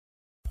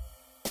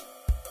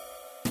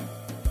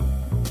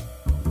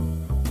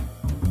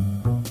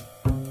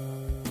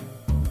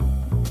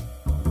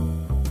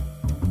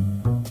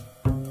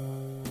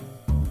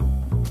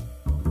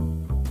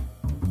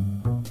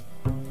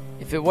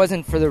if it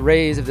wasn't for the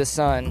rays of the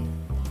sun,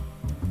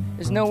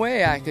 there's no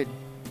way I could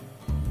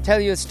tell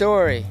you a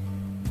story.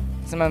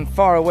 Since I'm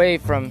far away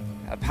from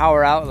a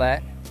power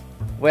outlet.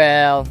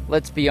 Well,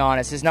 let's be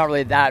honest, it's not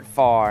really that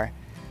far.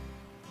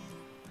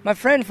 My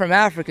friend from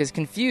Africa is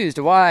confused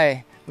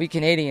why we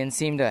Canadians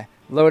seem to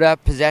load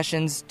up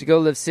possessions to go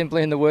live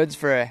simply in the woods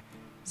for a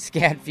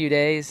scant few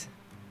days.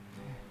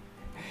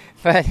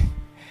 But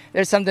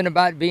there's something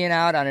about being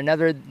out on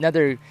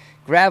another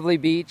gravelly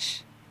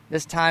beach.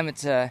 This time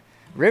it's a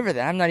river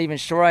that I'm not even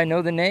sure I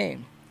know the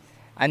name.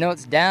 I know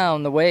it's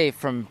down the way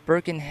from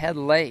Birkenhead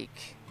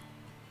Lake.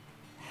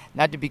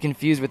 Not to be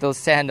confused with those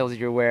sandals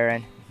you're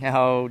wearing.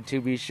 No,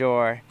 to be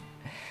sure.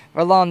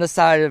 We're along the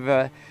side of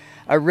a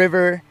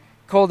river,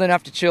 cold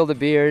enough to chill the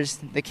beers.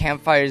 The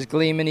campfire's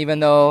gleaming even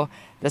though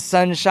the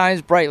sun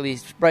shines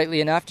brightly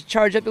enough to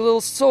charge up a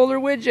little solar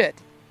widget.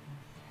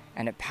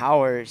 And it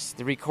powers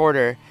the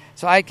recorder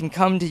so I can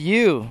come to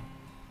you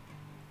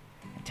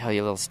and tell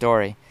you a little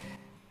story.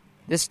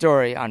 This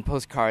story on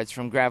postcards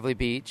from Gravelly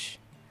Beach.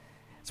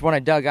 It's one I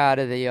dug out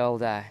of the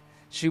old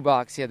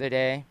shoebox the other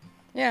day.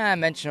 Yeah, I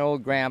mentioned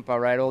old Grandpa,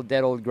 right?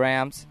 Dead old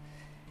Gramps.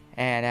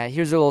 And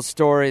here's a little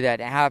story that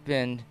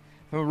happened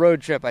from a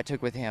road trip I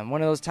took with him.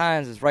 One of those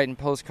times I was writing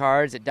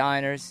postcards at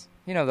diners.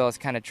 You know those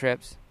kind of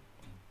trips.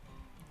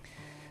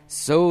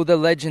 So the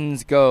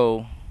legends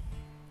go.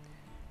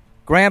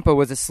 Grandpa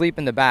was asleep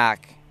in the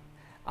back.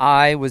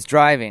 I was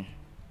driving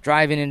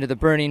into the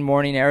burning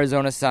morning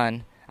Arizona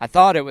sun. I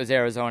thought it was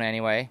Arizona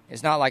anyway.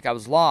 It's not like I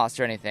was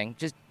lost or anything.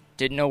 Just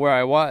didn't know where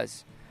I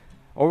was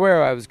or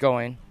where I was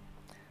going.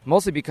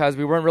 Mostly because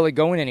we weren't really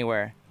going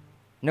anywhere.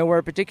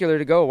 Nowhere particular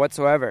to go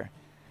whatsoever.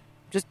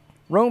 Just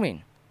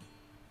roaming.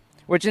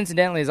 Which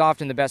incidentally is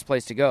often the best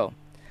place to go.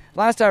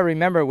 Last I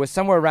remember was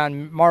somewhere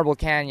around Marble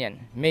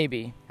Canyon.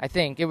 Maybe. I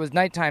think. It was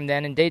nighttime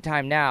then and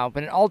daytime now,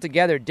 but an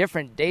altogether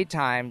different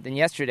daytime than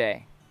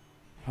yesterday.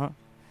 Huh?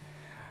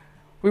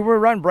 We were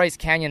around Bryce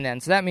Canyon then,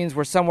 so that means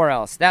we're somewhere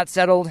else. That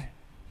settled.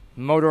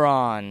 Motor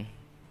on.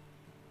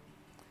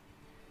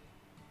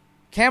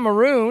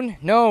 Cameroon?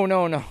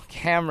 No.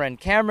 Cameron,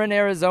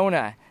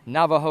 Arizona.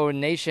 Navajo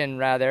Nation,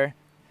 rather.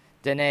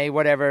 Dene,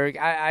 whatever.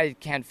 I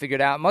can't figure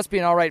it out. Must be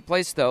an alright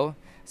place, though.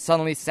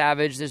 Suddenly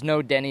savage. There's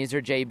no Denny's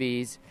or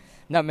JB's.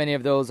 Not many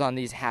of those on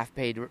these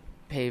half-paved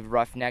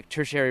roughneck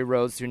tertiary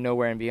roads through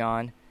nowhere and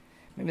beyond.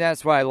 Maybe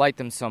that's why I like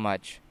them so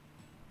much.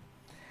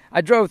 I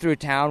drove through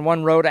town,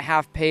 one road, a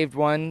half-paved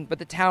one, but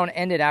the town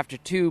ended after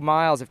 2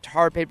 miles of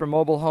tar paper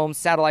mobile homes,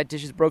 satellite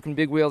dishes, broken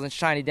big wheels, and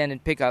shiny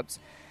dented pickups.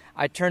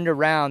 I turned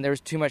around. There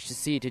was too much to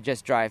see to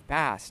just drive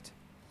past.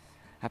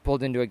 I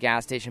pulled into a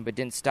gas station but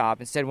didn't stop.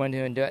 Instead went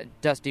into a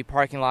dusty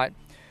parking lot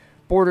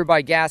bordered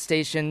by gas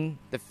station,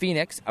 the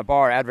Phoenix, a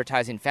bar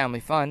advertising family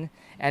fun,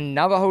 and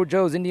Navajo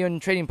Joe's Indian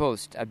Trading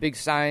Post, a big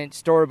sign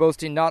store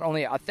boasting not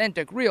only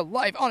authentic,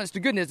 real-life,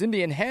 honest-to-goodness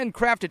Indian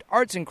handcrafted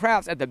arts and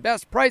crafts at the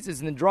best prices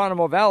in the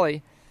Geronimo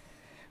Valley,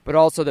 but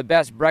also the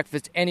best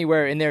breakfast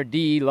anywhere in their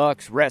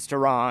deluxe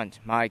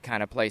restaurant. My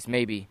kind of place,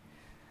 maybe.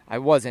 I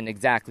wasn't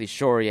exactly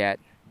sure yet.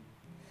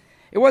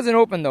 It wasn't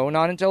open, though,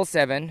 not until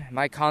 7.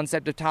 My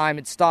concept of time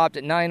had stopped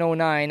at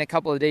 9:09 a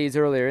couple of days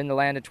earlier in the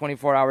land of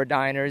 24-hour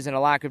diners and a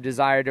lack of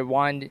desire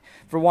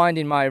for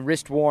winding my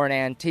wrist-worn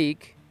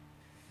antique.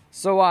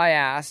 So I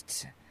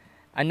asked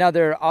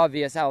another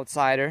obvious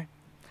outsider,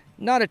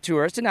 not a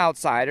tourist, an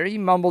outsider. He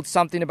mumbled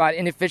something about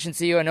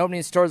inefficiency and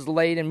opening stores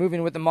late and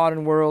moving with the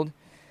modern world.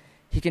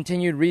 He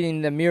continued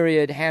reading the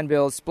myriad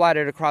handbills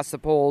splattered across the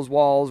poles,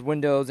 walls,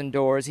 windows, and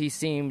doors. He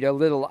seemed a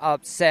little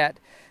upset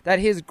that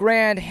his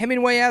grand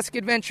Hemingway-esque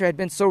adventure had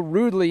been so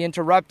rudely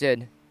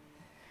interrupted.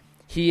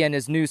 He and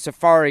his new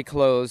safari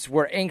clothes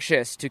were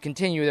anxious to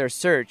continue their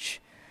search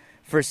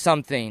for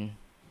something.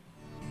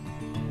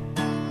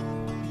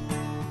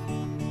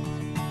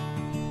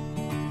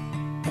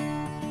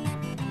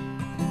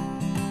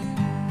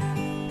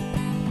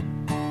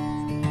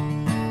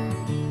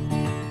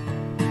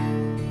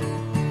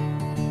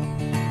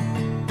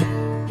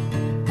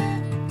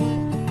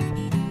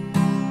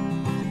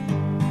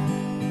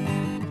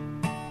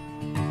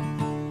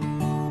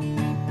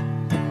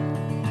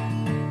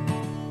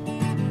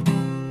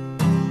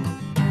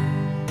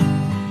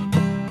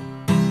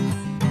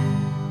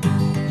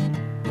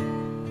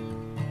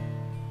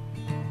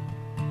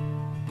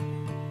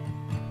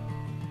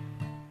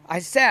 I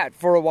sat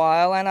for a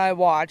while and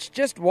I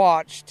just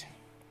watched.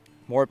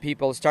 More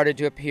people started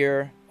to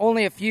appear,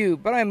 only a few,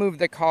 but I moved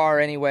the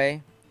car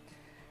anyway.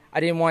 I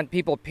didn't want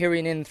people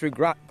peering in through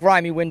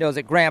grimy windows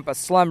at Grandpa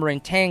slumbering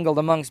tangled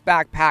amongst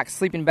backpacks,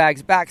 sleeping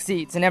bags, back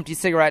seats, and empty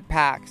cigarette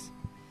packs.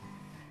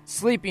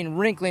 Sleeping,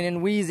 wrinkling,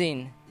 and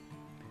wheezing.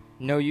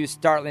 No use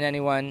startling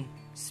anyone,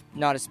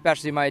 not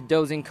especially my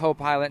dozing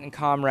co-pilot and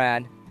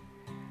comrade.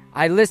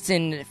 I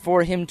listened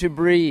for him to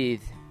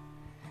breathe,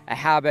 a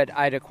habit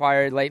I'd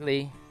acquired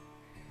lately.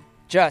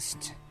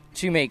 Just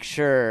to make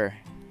sure.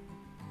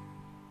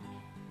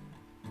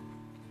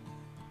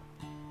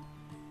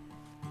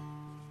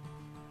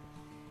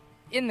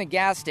 In the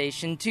gas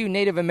station, 2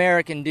 Native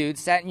American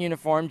dudes sat in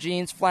uniform,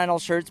 jeans, flannel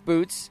shirts,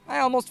 boots.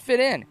 I almost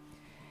fit in.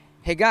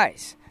 Hey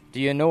guys, do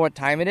you know what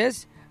time it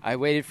is? I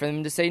waited for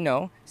them to say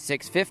no.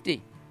 6:50.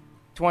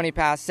 20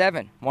 past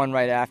 7. One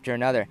right after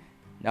another.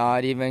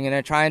 Not even going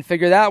to try and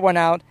figure that one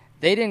out.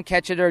 They didn't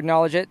catch it or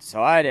acknowledge it,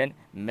 so I didn't.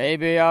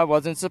 Maybe I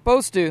wasn't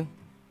supposed to.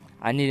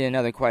 I needed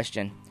another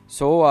question.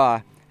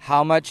 So,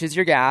 how much is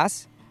your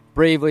gas?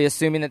 Bravely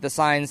assuming that the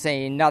sign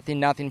saying nothing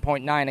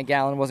 0.9 a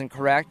gallon wasn't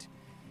correct.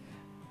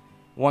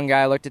 One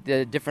guy looked at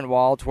the different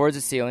wall towards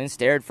the ceiling,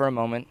 stared for a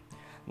moment.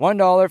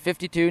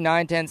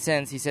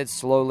 $1.52.9 he said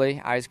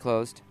slowly, eyes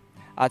closed.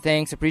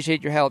 Thanks,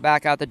 appreciate your help.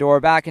 Back out the door,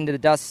 back into the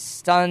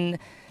dust, sun,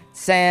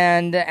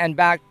 sand, and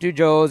back to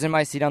Joe's in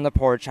my seat on the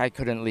porch. I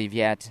couldn't leave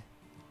yet.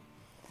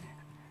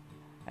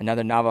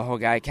 Another Navajo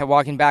guy kept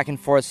walking back and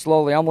forth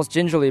slowly, almost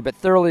gingerly, but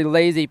thoroughly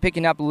lazy,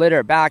 picking up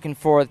litter, back and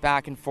forth,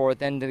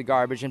 into the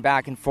garbage and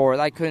back and forth.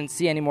 I couldn't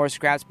see any more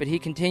scraps, but he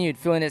continued,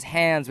 filling his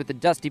hands with the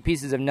dusty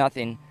pieces of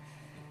nothing.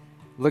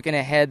 Looking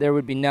ahead, there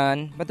would be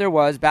none, but there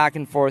was. Back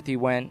and forth he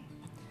went.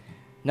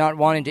 Not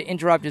wanting to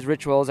interrupt his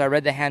rituals, I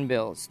read the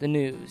handbills, the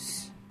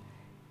news.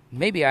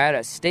 Maybe I ought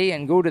to stay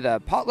and go to the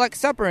potluck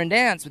supper and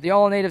dance with the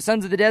all-native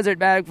Sons of the Desert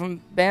band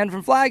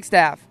from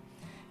Flagstaff.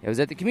 It was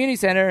at the community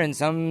center in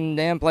some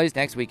damn place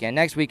next weekend.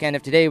 Next weekend,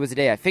 if today was the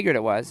day I figured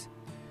it was.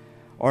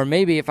 Or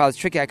maybe if I was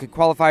tricky, I could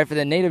qualify for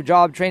the Native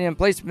Job Training and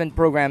Placement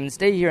Program and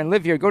stay here and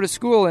live here, go to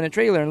school in a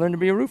trailer and learn to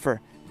be a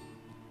roofer.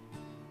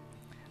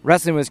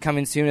 Wrestling was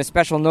coming soon, a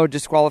special no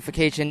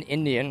disqualification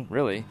Indian,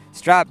 really,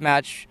 strap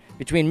match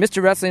between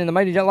Mr. Wrestling and the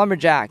Mighty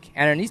Lumberjack,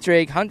 and an Easter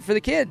egg hunt for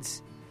the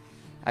kids.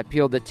 I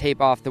peeled the tape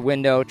off the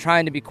window,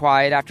 trying to be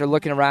quiet after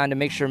looking around to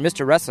make sure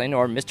Mr. Wrestling,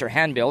 or Mr.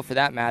 Handbill for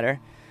that matter,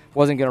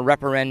 wasn't going to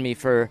reprimand me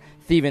for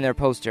thieving their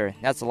poster.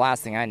 That's the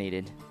last thing I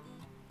needed.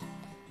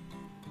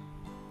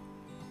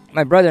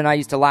 My brother and I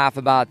used to laugh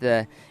about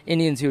the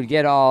Indians who would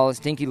get all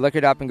stinky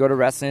liquored up and go to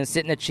wrestling and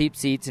sit in the cheap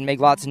seats and make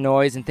lots of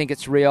noise and think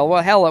it's real.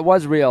 Well, hell, it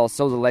was real,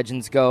 so the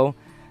legends go.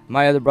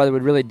 My other brother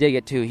would really dig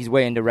it, too. He's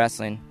way into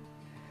wrestling.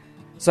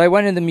 So I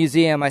went into the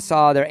museum. I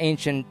saw their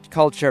ancient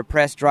culture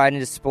pressed, dried, and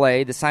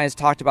displayed. The signs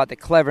talked about the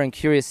clever and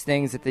curious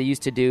things that they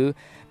used to do,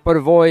 but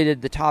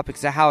avoided the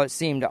topics of how it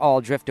seemed to all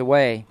drift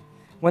away.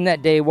 When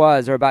that day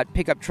was, or about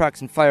pickup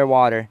trucks and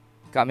firewater.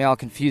 Got me all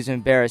confused and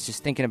embarrassed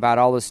just thinking about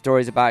all those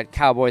stories about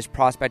cowboys,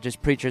 prospectors,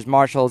 preachers,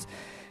 marshals,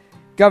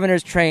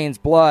 governors, trains,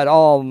 blood,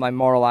 all my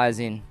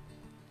moralizing.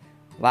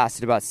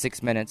 Lasted about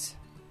 6 minutes.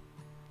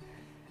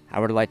 I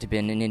would have liked to have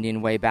been an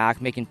Indian way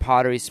back, making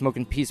pottery,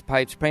 smoking peace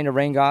pipes, praying to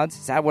rain gods.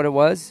 Is that what it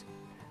was?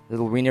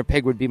 Little Wiener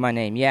Pig would be my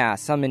name. Yeah,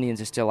 some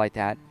Indians are still like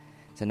that.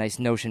 It's a nice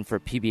notion for a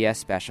PBS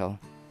special,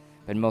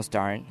 but most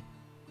aren't.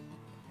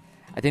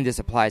 I think this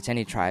applies to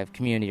any tribe,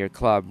 community, or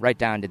club, right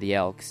down to the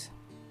Elks.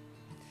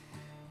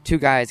 2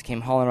 guys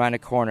came hauling around a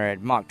corner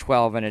at Mach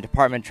 12 in a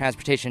department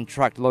transportation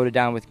truck loaded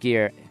down with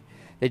gear.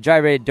 They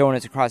gyrated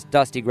donuts across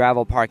dusty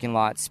gravel parking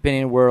lots,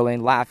 spinning and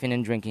whirling, laughing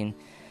and drinking.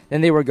 Then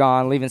they were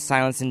gone, leaving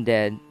silence and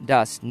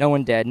dust. No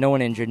one dead, no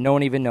one injured, no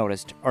one even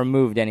noticed, or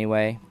moved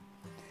anyway.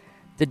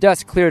 The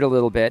dust cleared a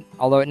little bit,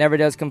 although it never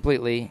does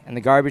completely, and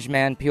the garbage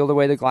man peeled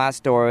away the glass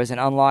doors and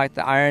unlocked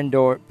the iron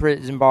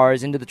prison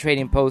bars into the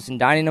trading post and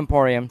dining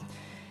emporium.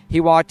 He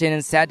walked in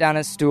and sat down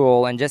on a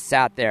stool and just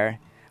sat there,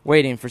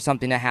 waiting for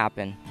something to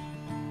happen.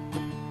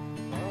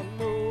 I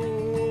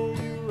know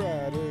you're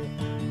right,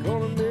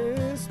 gonna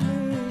miss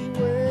me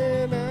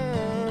when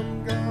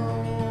I'm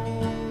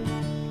gone.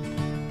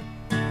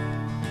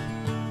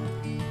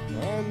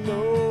 I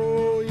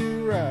know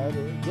you're right,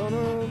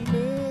 gonna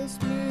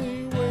miss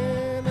me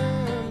when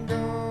I'm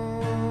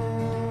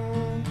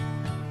gone.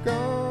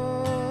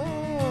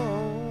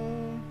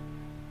 Gone,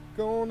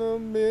 gonna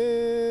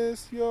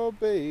miss your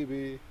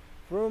baby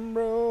from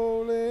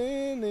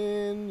rolling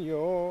in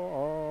your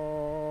arms.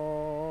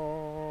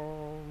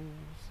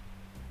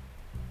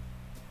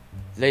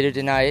 Later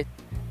tonight,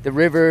 the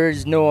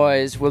river's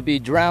noise will be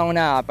drowned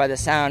out by the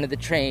sound of the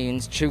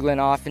trains chugging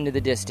off into the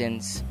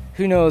distance.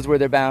 Who knows where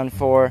they're bound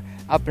for,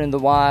 up in the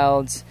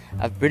wilds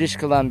of British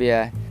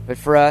Columbia. But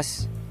for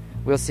us,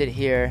 we'll sit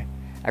here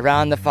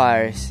around the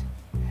fires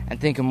and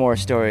think of more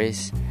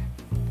stories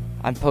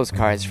on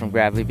postcards from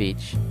Gravelly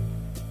Beach.